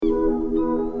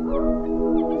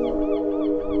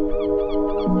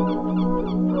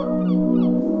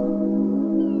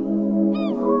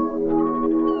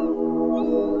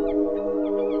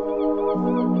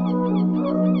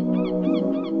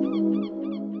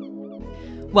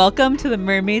Welcome to the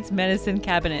Mermaid's Medicine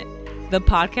Cabinet, the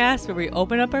podcast where we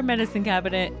open up our medicine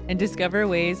cabinet and discover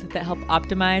ways that help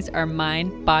optimize our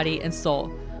mind, body, and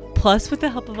soul, plus with the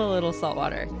help of a little salt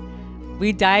water.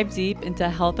 We dive deep into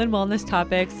health and wellness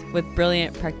topics with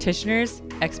brilliant practitioners,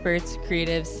 experts,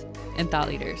 creatives, and thought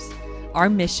leaders. Our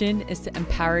mission is to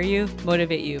empower you,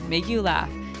 motivate you, make you laugh,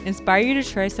 inspire you to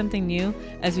try something new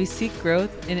as we seek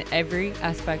growth in every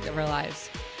aspect of our lives.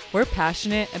 We're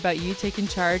passionate about you taking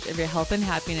charge of your health and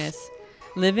happiness,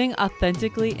 living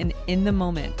authentically and in the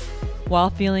moment while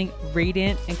feeling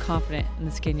radiant and confident in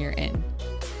the skin you're in.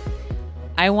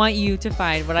 I want you to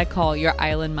find what I call your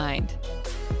island mind.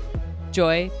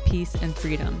 Joy, peace, and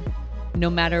freedom, no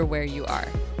matter where you are.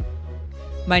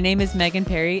 My name is Megan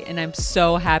Perry, and I'm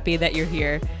so happy that you're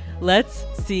here. Let's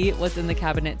see what's in the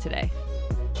cabinet today.